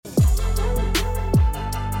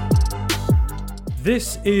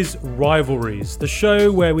This is Rivalries, the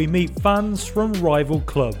show where we meet fans from rival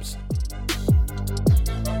clubs.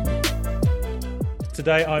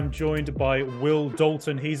 Today I'm joined by Will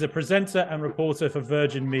Dalton. He's a presenter and reporter for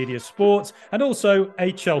Virgin Media Sports and also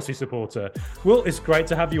a Chelsea supporter. Will, it's great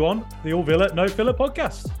to have you on the All Villa No Filler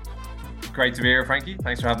podcast. Great to be here, Frankie.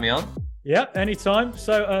 Thanks for having me on. Yeah, anytime.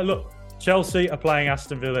 So look, Chelsea are playing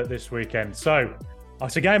Aston Villa this weekend. So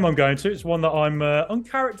it's a game I'm going to. It's one that I'm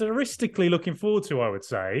uncharacteristically looking forward to, I would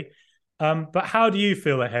say. But how do you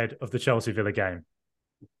feel ahead of the Chelsea Villa game?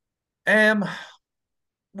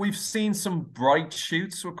 We've seen some bright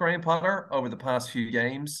shoots with Graham Potter over the past few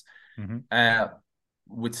games,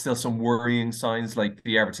 with still some worrying signs, like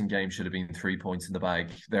the Everton game should have been 3 points in the bag.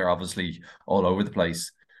 They're obviously all over the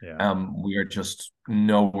place. Yeah. We are just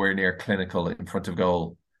nowhere near clinical in front of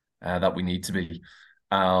goal that we need to be.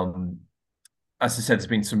 As I said, there's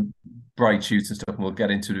been some bright shoots and stuff, and we'll get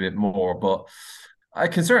into it a bit more. But I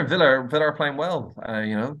concern Villa are playing well.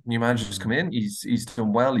 New manager's come in. He's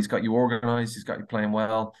done well. He's got you organised. He's got you playing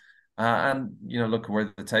well. And look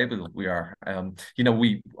where the table we are.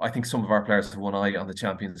 I think some of our players have one eye on the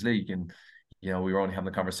Champions League, and we were only having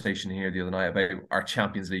a conversation here the other night about our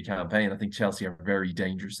Champions League campaign. I think Chelsea are very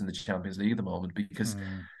dangerous in the Champions League at the moment because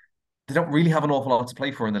they don't really have an awful lot to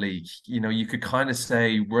play for in the league. You could kind of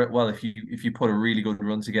say, well, if you put a really good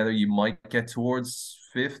run together, you might get towards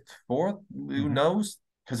fifth, fourth. Who knows?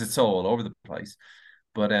 Because it's so all over the place.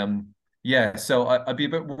 But so I'd be a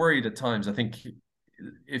bit worried at times. I think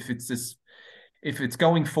if it's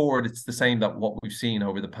going forward, it's the same that what we've seen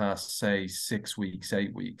over the past, say, 6 weeks,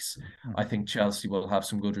 8 weeks. I think Chelsea will have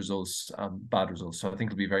some good results, bad results. So I think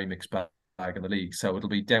it'll be a very mixed bag in the league. So it'll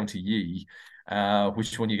be down to ye.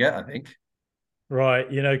 Which one you get, I think. Right,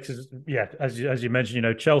 because as you mentioned,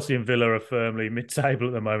 Chelsea and Villa are firmly mid-table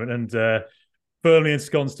at the moment and firmly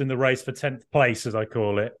ensconced in the race for 10th place, as I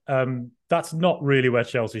call it. That's not really where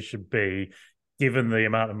Chelsea should be, given the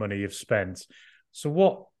amount of money you've spent. So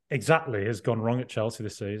what exactly has gone wrong at Chelsea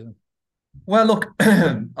this season? Well, look,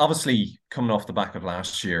 obviously coming off the back of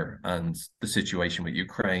last year and the situation with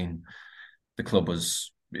Ukraine, the club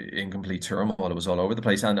was in complete turmoil. It was all over the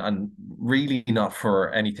place, and really not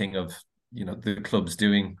for anything of the club's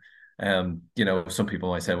doing. Some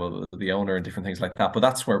people might say, well, the owner and different things like that, but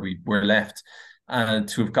that's where we were left. And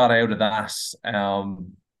to have got out of that,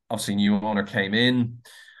 obviously new owner came in.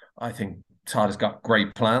 I think Todd has got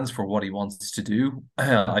great plans for what he wants to do.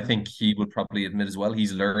 I think he would probably admit as well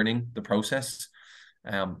he's learning the process.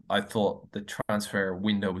 I thought the transfer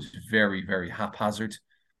window was very, very haphazard.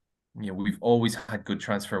 We've always had good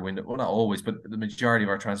transfer window. Well, not always, but the majority of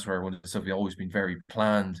our transfer windows have always been very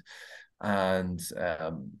planned and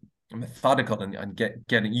methodical, and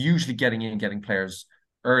getting players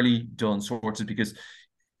early, done, sorted, because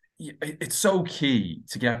it's so key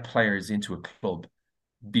to get players into a club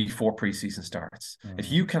before preseason starts. If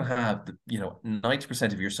you can have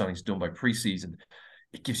 90% of your signings done by preseason,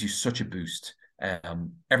 it gives you such a boost.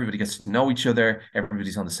 Everybody gets to know each other.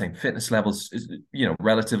 Everybody's on the same fitness levels,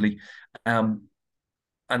 relatively. And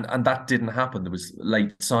that didn't happen. There was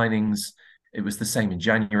late signings. It was the same in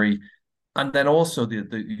January. And then also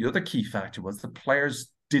the other key factor was the players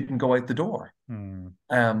didn't go out the door.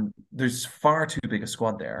 There's far too big a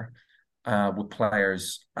squad there with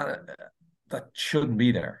players that shouldn't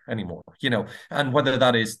be there anymore, and whether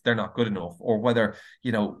that is they're not good enough, or whether,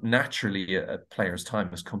 naturally a player's time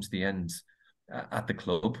has come to the end at the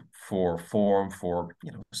club for form,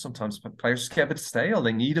 sometimes players just get a bit stale.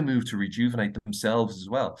 They need a move to rejuvenate themselves as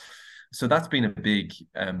well. So that's been a big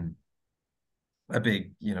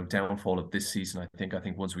downfall of this season. I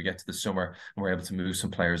think once we get to the summer and we're able to move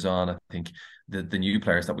some players on, I think the new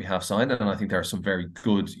players that we have signed, and I think there are some very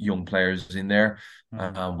good young players in there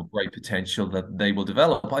with great potential that they will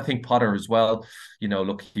develop. I think Potter as well,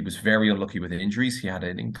 look, he was very unlucky with injuries. He had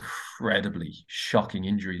an incredibly shocking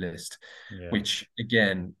injury list, which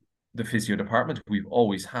again, the physio department, we've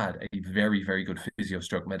always had a very, very good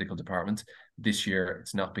physio/medical department. This year,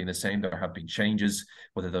 it's not been the same. There have been changes.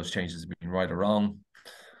 Whether those changes have been right or wrong,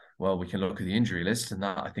 well, we can look at the injury list, and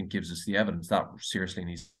that, I think, gives us the evidence that seriously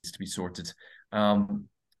needs to be sorted. And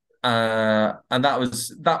that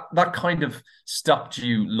was that kind of stopped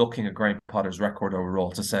you looking at Graham Potter's record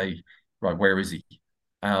overall to say, right, where is he?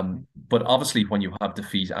 But obviously, when you have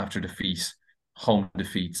defeat after defeat, home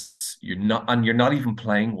defeats, you're not even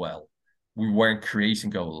playing well. We weren't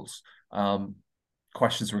creating goals.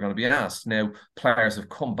 Questions were going to be asked. Now, players have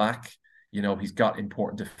come back. He's got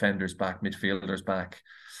important defenders back, midfielders back.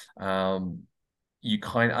 you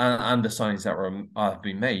kind of, and the signings that have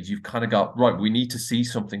been made, you've kind of got right. We need to see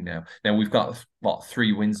something now. Now we've got what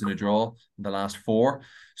 3 wins and a draw in the last 4,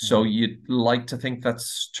 so Mm. you'd like to think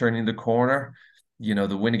that's turning the corner.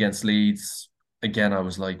 The win against Leeds again. I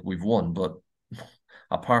was like, we've won, but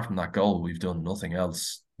apart from that goal, we've done nothing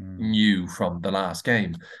else Mm. new from the last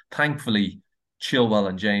game. Thankfully, Chilwell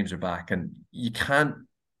and James are back, and you can't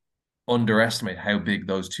underestimate how big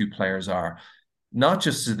those two players are, not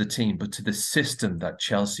just to the team, but to the system that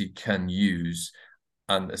Chelsea can use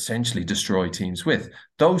and essentially destroy teams with.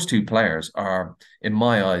 Those two players are, in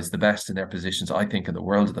my eyes, the best in their positions, I think, in the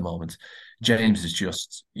world at the moment. Mm. James is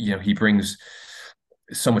just, he brings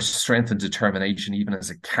so much strength and determination, even as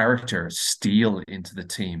a character, steel into the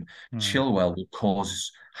team. Mm. Chilwell will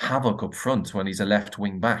cause havoc up front when he's a left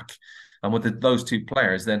wing back. And with those two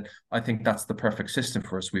players, then I think that's the perfect system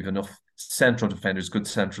for us. We've enough central defenders, good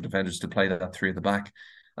central defenders to play that three at the back.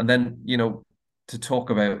 And then, to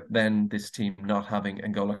talk about then this team not having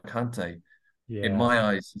N'Golo Kante, in Yeah. my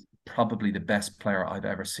eyes, probably the best player I've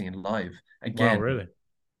ever seen live. Wow, Again, really?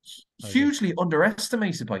 Okay. hugely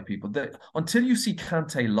underestimated by people. That until you see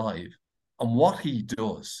Kante live and what he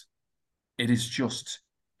does, it is just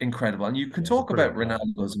incredible. And you can Yeah, he's a talk about brilliant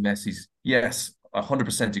player. Ronaldo's and Messi's. Yes,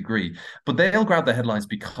 100% agree. But they'll grab the headlines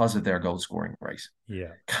because of their goal scoring rate.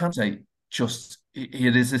 Yeah. Kante just,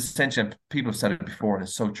 it is essential. And people have said it before, and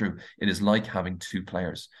it's so true. It is like having two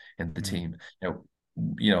players in the Mm. team.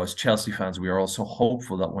 As Chelsea fans, we are also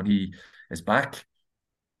hopeful that when he is back,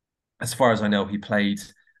 as far as I know, he played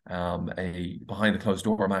a behind the closed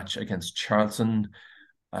door match against Charlton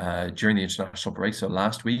during the international break. So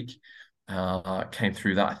last week, came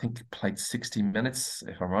through that. I think played 60 minutes,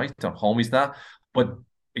 if I'm right. Don't hold me to that. But Mm.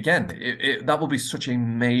 again, that will be such a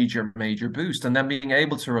major, major boost. And then being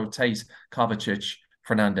able to rotate Kovacic,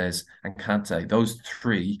 Fernandez, and Kante, those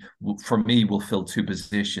three, for me, will fill two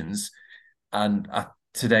positions. And at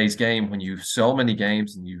today's game, when you've so many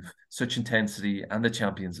games and you've such intensity and the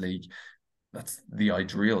Champions League, that's the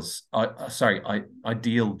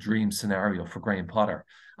ideal dream scenario for Graham Potter.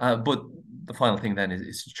 But the final thing then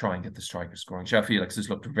is to try and get the striker scoring. João Felix has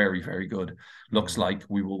looked very, very good. Looks Mm. like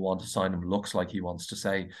we will want to sign him. Looks like he wants to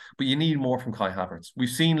say. But you need more from Kai Havertz. We've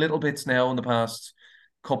seen little bits now in the past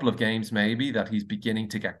couple of games, maybe, that he's beginning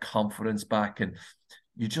to get confidence back, and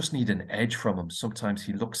you just need an edge from him. Sometimes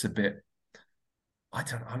he looks a bit, I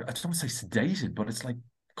don't want to say sedated, but it's like,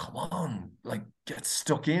 come on, like get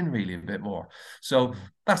stuck in really a bit more. So Mm.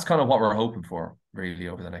 that's kind of what we're hoping for really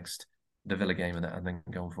over the Villa game and then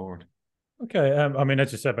going forward. Okay. I mean,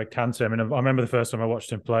 as you said about Kante, I mean, I remember the first time I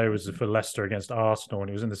watched him play was for Leicester against Arsenal, and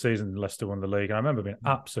he was in the season Leicester won the league. And I remember being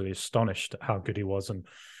absolutely astonished at how good he was. And I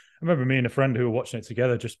remember me and a friend who were watching it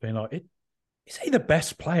together just being like, is he the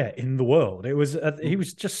best player in the world? He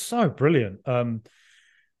was just so brilliant. But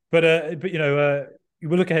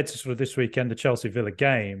we look ahead to sort of this weekend, the Chelsea Villa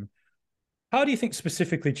game. How do you think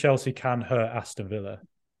specifically Chelsea can hurt Aston Villa?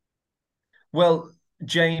 Well,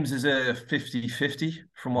 James is a 50-50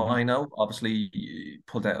 from what Mm-hmm. I know. Obviously, he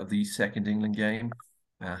pulled out of the second England game,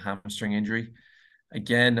 hamstring injury.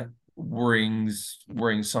 Again, worrying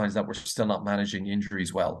signs that we're still not managing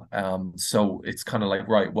injuries well. So it's kind of like,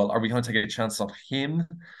 right, well, are we going to take a chance on him?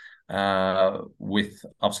 With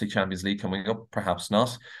obviously Champions League coming up, perhaps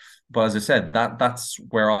not. But as I said, that's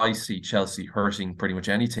where I see Chelsea hurting pretty much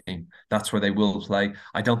any team. That's where they will play.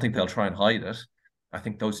 I don't think they'll try and hide it. I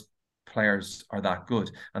think those players are that good.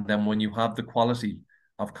 And then when you have the quality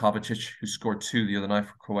of Kovacic, who scored 2 the other night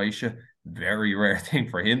for Croatia, very rare thing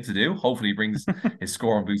for him to do. Hopefully, he brings his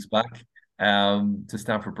scoring boots back to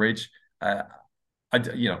Stamford Bridge.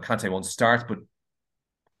 Kante won't start, but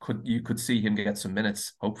you could see him get some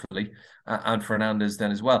minutes, hopefully, and Fernandez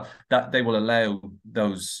then as well. That they will allow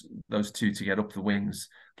those two to get up the wings,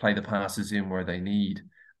 play the passes in where they need.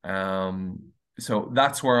 So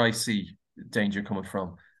that's where I see danger coming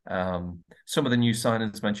from. Some of the new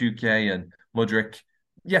signings, Mandzukic and Mudryk,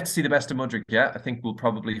 yet to see the best of Mudryk. Yeah, I think we'll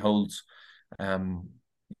probably hold,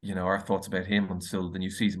 our thoughts about him until the new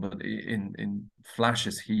season. But in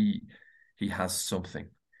flashes, he has something.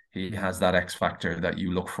 He Mm. has that X factor that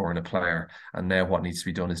you look for in a player. And now what needs to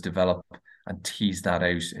be done is develop and tease that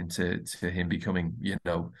out into him becoming,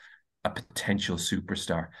 a potential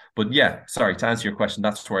superstar. But yeah, sorry, to answer your question,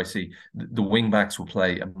 that's where I see the wing backs will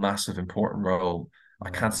play a massive important role. I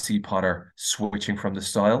Yeah. can't see Potter switching from the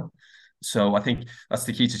style. So I think that's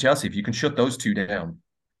the key to Chelsea. If you can shut those two down,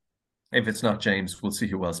 if it's not James, we'll see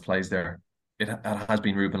who else plays there. It has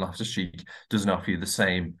been Ruben Loftus-Cheek, does not feel the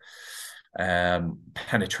same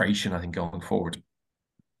penetration, I think, going forward.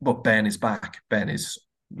 But Ben is back. Ben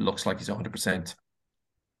looks like he's 100%.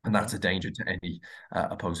 and Okay. that's a danger to any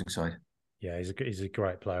opposing side. Yeah, he's a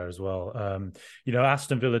great player as well.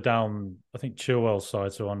 Aston Villa down, I think Chilwell's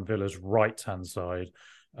side, so on Villa's right hand side.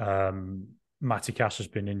 Um, Matty Cash has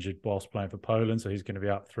been injured whilst playing for Poland, so he's going to be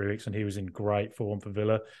out 3 weeks, and he was in great form for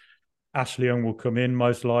Villa. Ashley Young will come in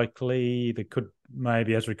most likely. They could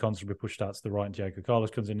maybe Ezri Konsa be pushed out to the right, and Diego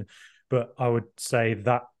Carlos comes in. But I would say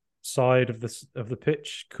that side of the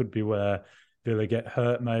pitch could be where Villa get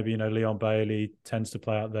hurt. Maybe Leon Bailey tends to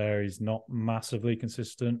play out there. He's not massively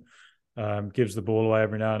consistent. Gives the ball away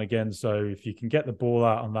every now and again. So if you can get the ball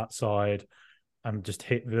out on that side and just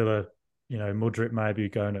hit Villa, Mudryk maybe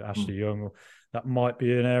going at Ashley Young, that might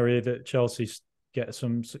be an area that Chelsea get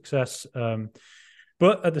some success.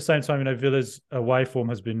 But at the same time, Villa's away form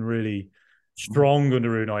has been really strong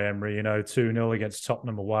under Unai Emery. 2-0 against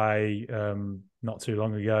Tottenham away not too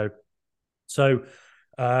long ago. So,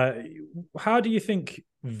 how do you think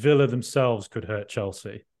Villa themselves could hurt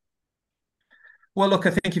Chelsea? Well, look, I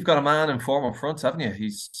think you've got a man in form up front, haven't you?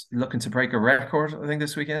 He's looking to break a record, I think,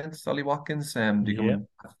 this weekend, Ollie Watkins. Yeah,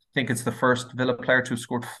 I think it's the first Villa player to have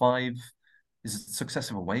scored 5, is it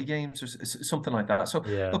successive away games or something like that. So,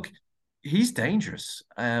 yeah, look, he's dangerous.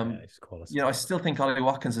 yeah. It's quality. I still think Ollie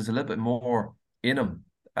Watkins is a little bit more in him.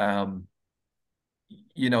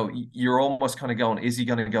 You're almost kind of going, is he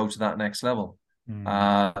going to go to that next level?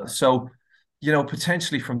 Mm.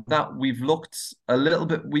 Potentially from that, we've looked a little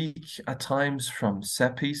bit weak at times from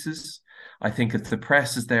set pieces. I think if the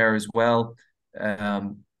press is there as well.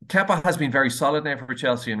 Kepa has been very solid now for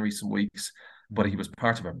Chelsea in recent weeks, but he was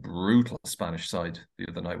part of a brutal Spanish side the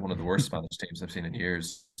other night, one of the worst Spanish teams I've seen in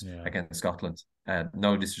years Yeah. against Scotland.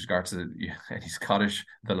 No disregard to any Scottish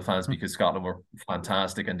Villa fans, because Scotland were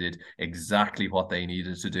fantastic and did exactly what they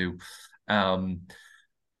needed to do.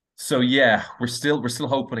 So yeah, we're still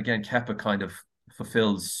hoping again. Kepa kind of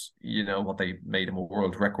fulfills, what they made him a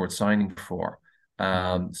world record signing for.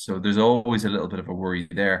 So there's always a little bit of a worry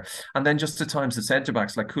there. And then just at times the centre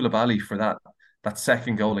backs like Koulibaly for that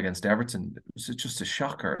second goal against Everton, it was just a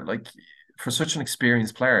shocker. Like, for such an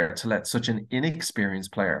experienced player to let such an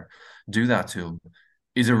inexperienced player do that to him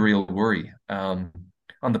is a real worry. On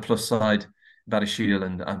the plus side, Badiashile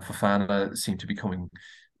and Fofana seem to be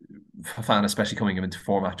Fofana especially coming into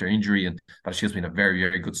form after injury, and Badashile's been a very,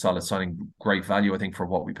 very good solid signing, great value I think for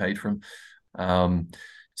what we paid for him.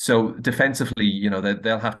 So defensively,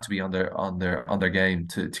 they'll have to be on their game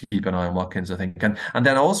to keep an eye on Watkins, I think, and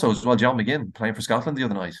then also as well, John McGinn playing for Scotland the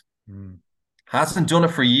other night. Hasn't done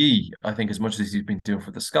it for ye, I think, as much as he's been doing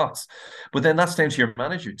for the Scots. But then that's down to your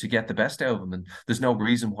manager to get the best out of him, and there's no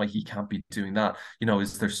reason why he can't be doing that.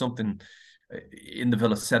 Is there something in the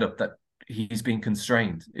Villa setup that he's being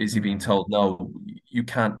constrained? Is he being told, no, you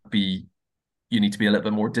can't be? You need to be a little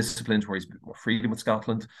bit more disciplined, where he's a bit more freedom with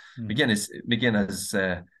Scotland. McGinn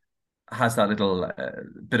has that little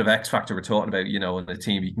bit of X factor we're talking about, in the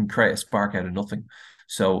team. He can create a spark out of nothing.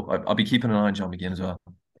 So I'll be keeping an eye on John McGinn as well.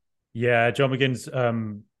 Yeah, John McGinn's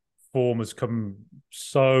form has come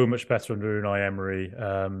so much better under Unai Emery.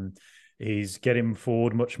 He's getting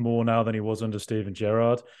forward much more now than he was under Steven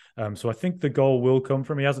Gerrard. So I think the goal will come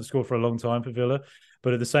from him. He hasn't scored for a long time for Villa.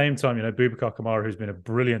 But at the same time, Boubacar Kamara, who's been a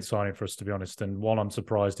brilliant signing for us, to be honest, and one I'm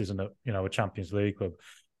surprised isn't a Champions League club.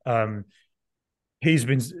 He's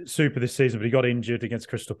been super this season, but he got injured against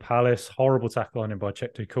Crystal Palace. Horrible tackle on him by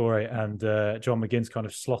Cheick Doucouré, and John McGinn's kind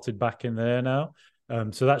of slotted back in there now.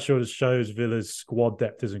 So that sort of shows Villa's squad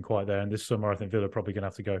depth isn't quite there. And this summer, I think Villa are probably going to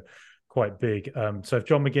have to go quite big. So if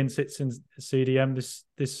John McGinn sits in CDM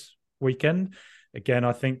this weekend, again,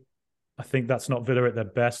 I think that's not Villa at their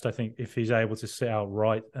best. I think if he's able to sit out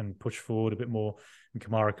right and push forward a bit more, and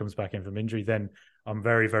Kamara comes back in from injury, then I'm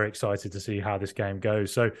very, very excited to see how this game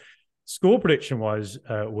goes. So score prediction wise,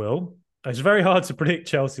 Will, it's very hard to predict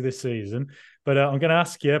Chelsea this season, but I'm going to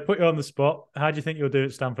ask you, put you on the spot. How do you think you'll do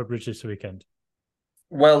at Stamford Bridge this weekend?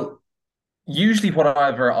 Well, usually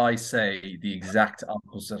whatever I say, the exact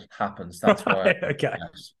opposite happens. That's why Okay.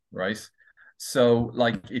 Right. So,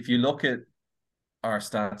 like, if you look at our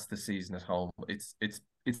stats this season at home, it's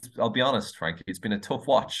I'll be honest, Frankie, it's been a tough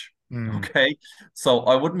watch. Okay. So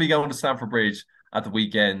I wouldn't be going to Stamford Bridge at the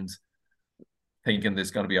weekend thinking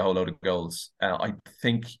there's going to be a whole load of goals. I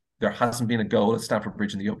think there hasn't been a goal at Stamford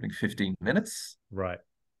Bridge in the opening 15 minutes. Right.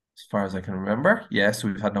 As far as I can remember. Yes,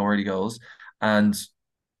 we've had no early goals. And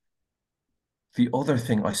the other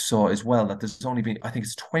thing I saw as well, that there's only been, I think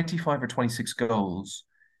it's 25 or 26 goals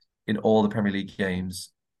in all the Premier League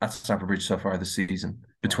games at Stamford Bridge so far this season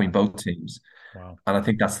between both teams. Wow. And I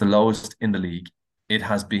think that's the lowest in the league. It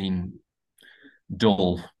has been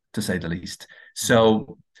dull, to say the least.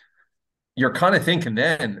 So you're kind of thinking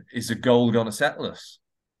then, is a goal going to settle us?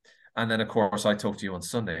 And then, of course, I talk to you on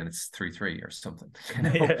Sunday and it's 3-3 or something, you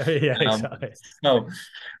know. Yeah, yeah, Um, exactly. so,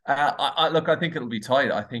 look, I think it'll be tight.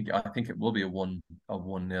 I think it will be a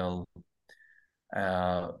 1-0.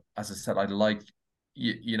 As I said, I'd like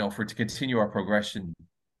for it to continue our progression.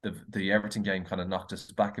 The Everton game kind of knocked us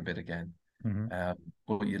back a bit again. Mhm.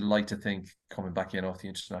 But you'd like to think coming back in off the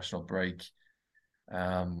international break,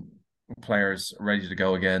 um, players are ready to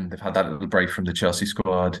go again. They've had that little break from the Chelsea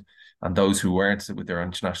squad, and those who weren't with their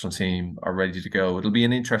international team are ready to go. It'll be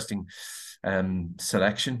an interesting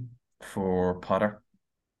selection for Potter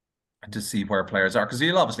to see where players are, because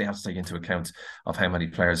he'll obviously have to take into account of how many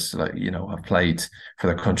players have played for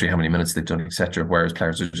their country, how many minutes they've done, etc. Whereas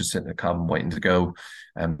players are just sitting in a cabin waiting to go.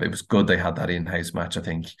 It was good they had that in-house match, I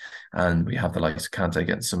think, and we have the likes of Kante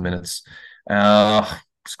getting some minutes.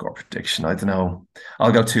 Score prediction, I don't know.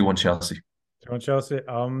 I'll go 2-1 Chelsea. Come on, Chelsea.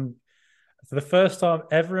 For the first time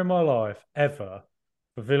ever in my life, ever,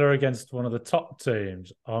 for Villa against one of the top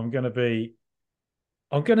teams, I'm going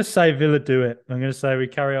to say Villa do it. I'm going to say we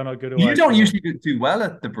carry on our good You away don't form. usually do well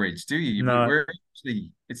at the bridge, do you? No,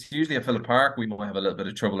 It's usually at Villa Park we might have a little bit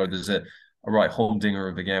of trouble, or there's a right humdinger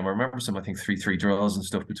of a game. I remember some, I think 3-3 draws and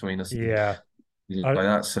stuff between us and yeah. like I,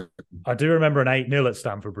 that. So I do remember an 8-0 at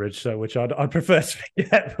Stamford Bridge, so which I'd prefer to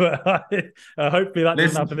forget, but hopefully that doesn't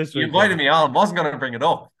listen, happen this you invited weekend. me on, wasn't going to bring it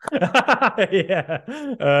up. Yeah.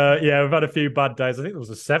 Yeah, we've had a few bad days. I think there was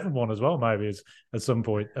a 7-1 as well, maybe at some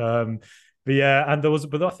point. But yeah, and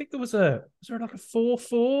but I think was there like a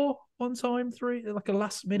 4-4 one time, like a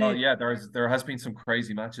last Well, minute. yeah, there has been some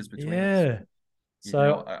crazy matches between us. Yeah. You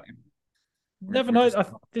know, So never we're know.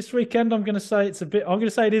 just This weekend, I'm going to say it's a bit. I'm going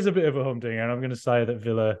to say it is a bit of a humdinger, and I'm going to say that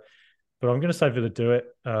Villa. But I'm going to say Villa do it.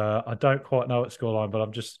 I don't quite know what scoreline, but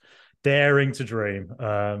I'm just daring to dream.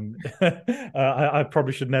 I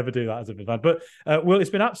probably should never do that as a big fan. But Will, it's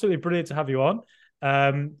been absolutely brilliant to have you on.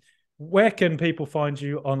 Where can people find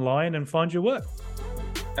you online and find your work?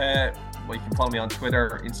 well, you can follow me on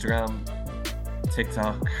Twitter, Instagram,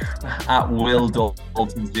 TikTok at Will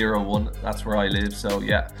Dalton01. That's where I live. So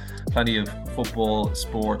yeah, plenty of football,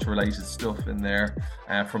 sport related stuff in there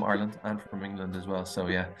from Ireland and from England as well. So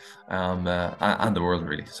yeah, and the world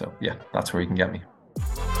really. So yeah, that's where you can get me.